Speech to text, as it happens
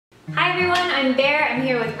Hi everyone, I'm Bear. I'm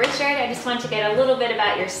here with Richard. I just want to get a little bit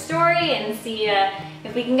about your story and see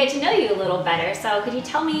if we can get to know you a little better. So could you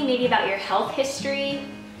tell me maybe about your health history?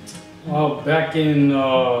 Well, back in,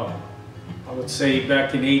 I would say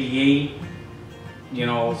back in '88, you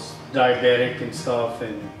know, I was diabetic and stuff,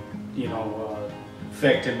 and, you know,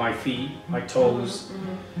 affected my feet, my toes.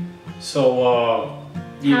 So,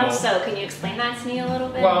 you know. How so? Can you explain that to me a little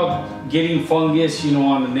bit? Well, getting fungus, you know,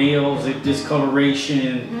 on the nails,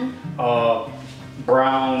 discoloration,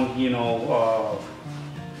 brown, you know,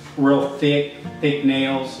 real thick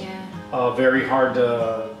nails. Yeah. Very hard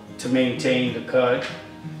to maintain, to cut.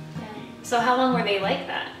 Yeah. So how long were they like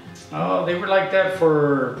that? They were like that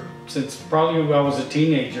since probably I was a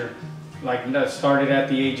teenager. Like that started at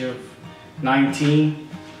the age of 19.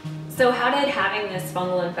 So how did having this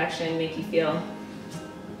fungal infection make you feel?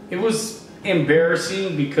 It was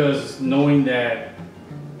embarrassing because knowing that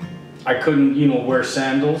I couldn't, you know, wear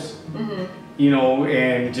sandals, you know,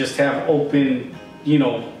 and just have open, you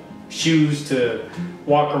know, shoes to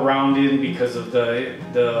walk around in because of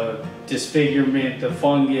the disfigurement, the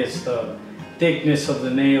fungus, the thickness of the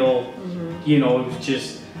nail. You know, it was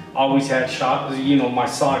just always had you know, my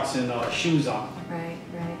socks and shoes on. Right.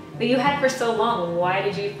 But you had it for so long. Why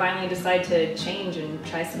did you finally decide to change and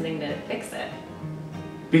try something to fix it?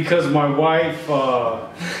 Because my wife,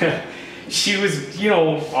 she was, you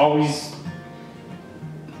know, always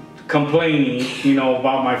complaining, you know,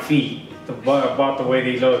 about my feet, about the way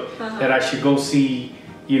they look, that I should go see,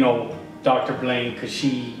 you know, Dr. Blaine, because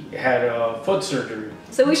she had foot surgery.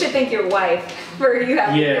 So we should thank your wife for you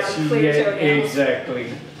having clear toenails.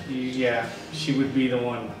 Exactly. Yeah, she would be the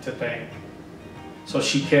one to thank. So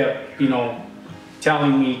she kept, you know,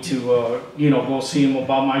 telling me to, you know, go see him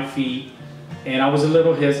about my feet. And I was a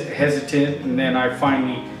little hesitant, and then I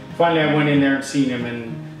finally I went in there and seen him,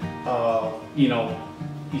 and you know,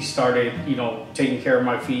 he started, you know, taking care of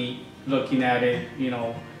my feet, looking at it, you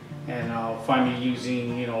know, and finally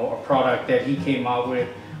using, you know, a product that he came out with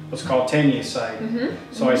was called Tineacide.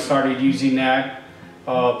 So I started using that,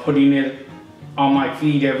 putting it on my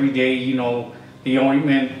feet every day, you know, the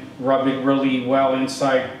ointment, rub it really well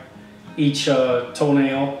inside each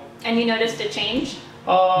toenail. And you noticed a change?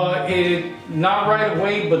 Not right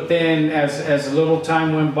away, but then as a little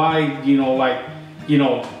time went by, you know, like, you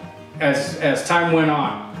know, as time went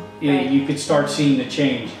on, you could start seeing the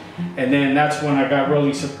change. And then that's when I got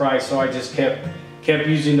really surprised, so I just kept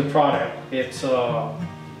using the product. It's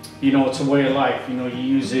you know, it's a way of life. You know, you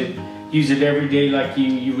use it every day like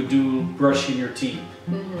you would do brushing your teeth.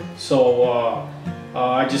 So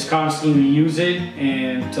I just constantly use it,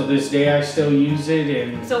 and till this day I still use it.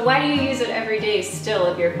 And so why do you use it every day still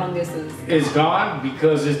if your fungus is gone? It's gone?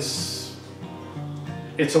 Because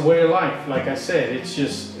it's a way of life. Like I said, it's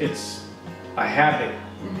a habit.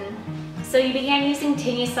 So you began using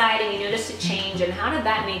Tineacide and you noticed a change, and how did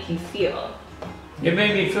that make you feel? It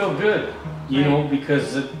made me feel good, you know,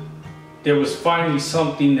 because there was finally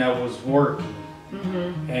something that was working.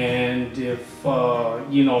 And if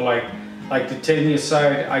you know, like the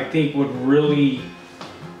Tineacide, I think would really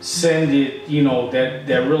send it, you know, that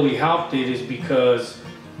really helped it, is because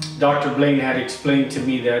Dr. Blaine had explained to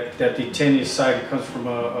me that the Tineacide comes from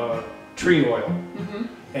a tree oil.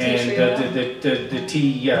 And the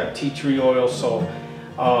tea tree oil. So,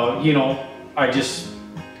 you know, I just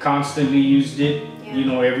constantly used it, you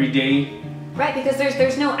know, every day. Right, because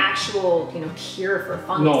there's no actual, you know, cure for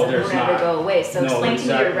fungus. No, that won't ever go away. So explain to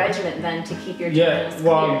me your regimen then to keep your toenails clear.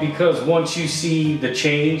 Well, because once you see the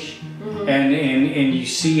change and you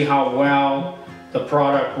see how well the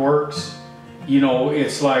product works, you know,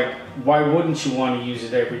 it's like, why wouldn't you want to use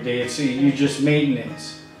it every day? It's you just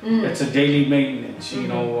maintenance. It's a daily maintenance, you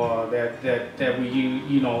know, that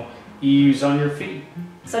you use on your feet.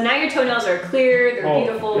 So now your toenails are clear, they're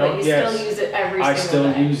beautiful, but you still use it every single day. I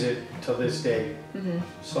still use it till this day.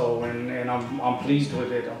 So and I'm pleased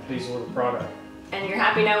with it. I'm pleased with the product. And you're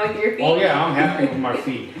happy now with your feet? Oh yeah, I'm happy with my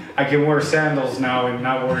feet. I can wear sandals now and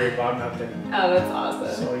not worry about nothing. Oh, that's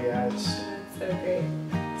awesome. So yeah, that's so great.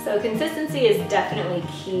 So consistency is definitely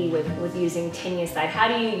key with using Tineacide. How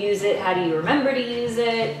do you use it? How do you remember to use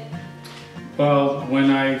it? Well, when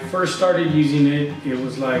I first started using it, it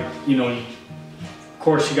was like, you know, of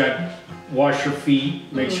course you got wash your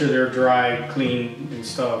feet, make sure they're dry, clean and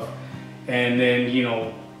stuff. And then, you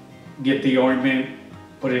know, get the ointment,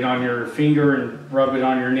 put it on your finger and rub it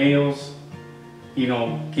on your nails. You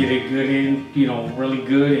know, get it good in, you know, really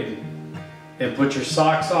good, and then put your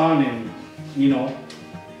socks on, and, you know,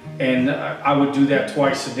 and I would do that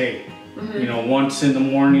twice a day. You know, once in the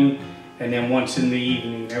morning and then once in the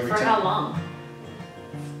evening every time. For how long?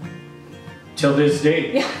 Till this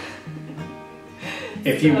day. Yeah.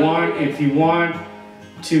 If you want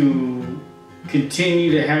to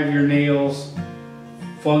continue to have your nails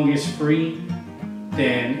fungus free,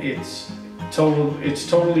 then it's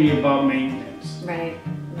totally about maintenance. Right.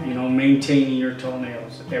 You know, maintaining your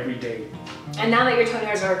toenails every day. And now that your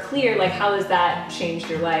toenails are clear, like how has that changed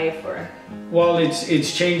your life? Or well,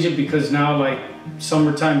 it's changing because now like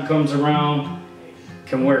summertime comes around,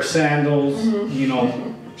 can wear sandals, you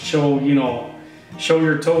know, show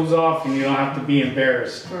your toes off, and you don't have to be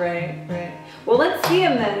embarrassed. Right, right. Well, let's see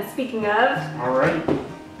them then. Speaking of. All right.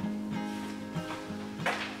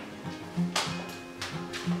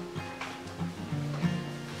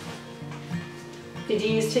 Did you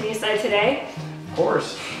use Tineacide today? Of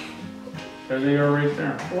course. There they are right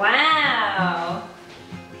there. Wow.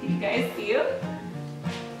 Can you guys see them?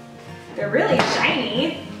 They're really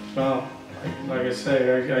shiny. Well, like I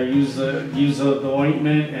say, I use the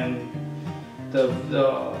ointment and the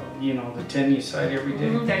Tineacide every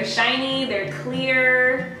day. They're shiny, they're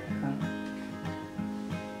clear,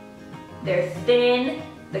 they're thin,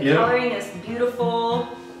 the coloring is beautiful.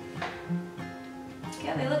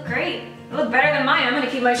 Yeah, they look great. They look better than mine. I'm gonna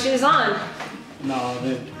keep my shoes on. No,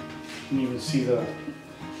 they didn't even see the.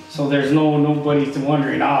 So there's nobody's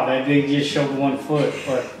wondering. That they just showed one foot,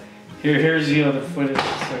 but here's the other foot.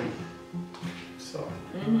 So.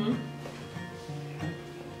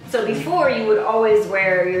 So before you would always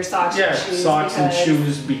wear your socks and shoes. Yeah, socks and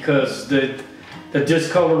shoes because the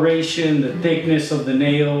discoloration, the thickness of the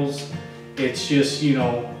nails, it's just, you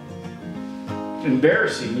know,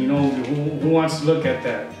 embarrassing. You know, who wants to look at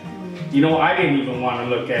that? You know, I didn't even want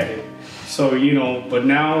to look at it. So, you know, but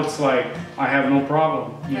now it's like I have no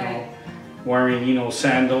problem, you know, wearing, you know,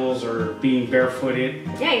 sandals or being barefooted.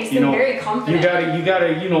 Yeah, you seem very confident. You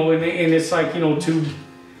gotta, you know, and it's like, you know,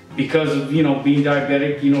 because of, you know, being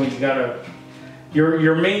diabetic, you know, you gotta,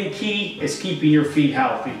 your main key is keeping your feet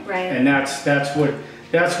healthy. Right. And that's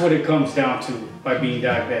what it comes down to by being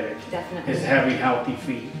diabetic. Definitely. Is having healthy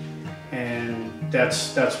feet. And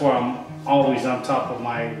that's why I'm always on top of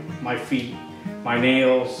my feet, my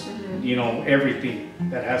nails, you know, everything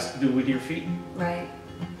that has to do with your feet. Right.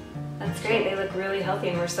 That's great. They look really healthy,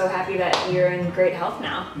 and we're so happy that you're in great health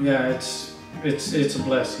now. Yeah, it's a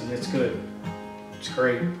blessing. It's good. It's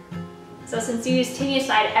great. So since you use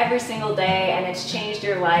Tineacide every single day and it's changed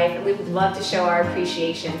your life, we would love to show our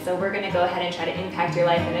appreciation. So we're going to go ahead and try to impact your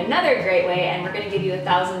life in another great way, and we're going to give you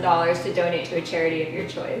 $1,000 to donate to a charity of your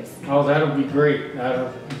choice. Oh, that'll be great.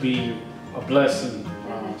 That'll be a blessing.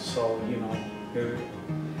 So, you know,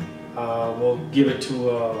 we'll give it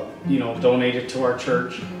to, you know, donate it to our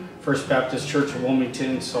church, First Baptist Church of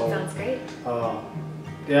Wilmington. So sounds great.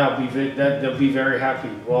 Yeah, they'll be very happy.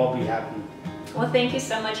 We'll all be happy. Well, thank you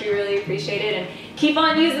so much. We really appreciate it, and keep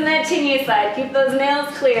on using that Tineacide. Keep those nails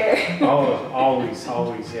clear. Oh, always,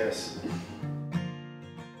 yes.